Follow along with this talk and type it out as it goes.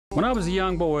When I was a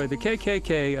young boy, the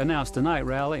KKK announced a night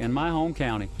rally in my home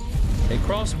county. A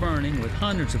cross burning with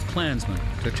hundreds of Klansmen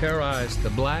to terrorize the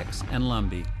blacks and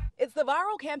Lumbee. It's the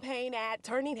viral campaign ad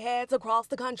turning heads across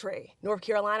the country. North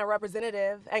Carolina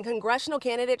Representative and congressional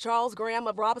candidate Charles Graham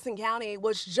of Robeson County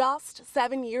was just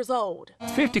 7 years old.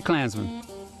 50 Klansmen.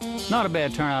 Not a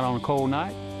bad turnout on a cold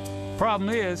night. Problem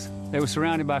is, they were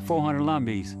surrounded by 400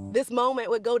 Lumbees. This moment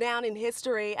would go down in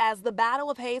history as the Battle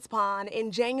of Hayes Pond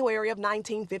in January of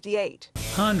 1958.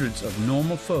 Hundreds of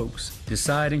normal folks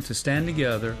deciding to stand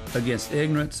together against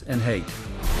ignorance and hate.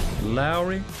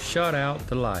 Lowry shut out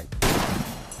the light.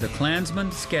 The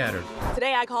Klansmen scattered.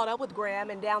 Today I called up with Graham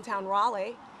in downtown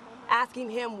Raleigh, asking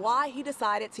him why he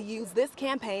decided to use this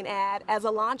campaign ad as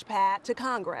a launch pad to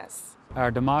Congress.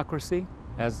 Our democracy,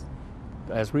 as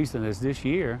recent as this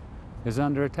year, is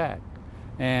under attack.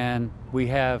 And we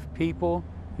have people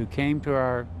who came to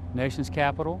our nation's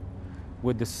capital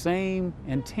with the same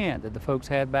intent that the folks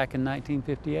had back in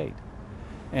 1958.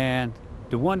 And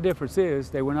the one difference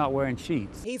is they were not wearing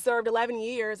sheets. He served 11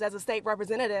 years as a state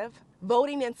representative,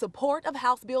 voting in support of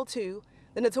House Bill 2,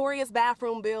 the notorious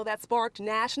bathroom bill that sparked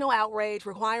national outrage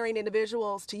requiring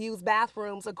individuals to use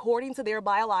bathrooms according to their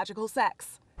biological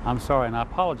sex. I'm sorry, and I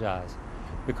apologize,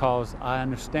 because I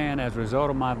understand as a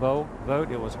result of my vote,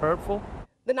 it was hurtful.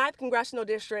 The 9th Congressional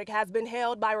District has been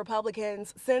held by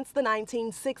Republicans since the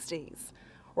 1960s.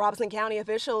 Robeson County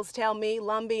officials tell me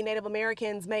Lumbee Native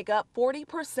Americans make up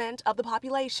 40% of the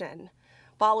population,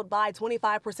 followed by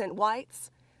 25% whites,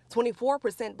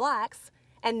 24% blacks,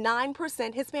 and 9%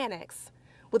 Hispanics,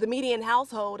 with a median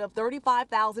household of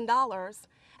 $35,000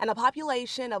 and a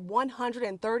population of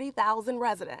 130,000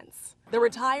 residents. The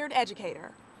retired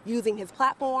educator, using his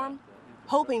platform,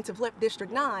 hoping to flip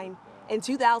District 9 in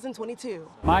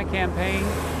 2022. My campaign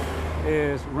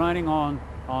is running on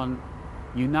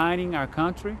uniting our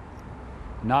country,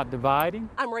 not dividing.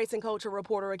 I'm race and culture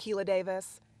reporter Akila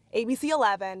Davis, ABC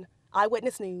 11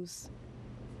 Eyewitness News.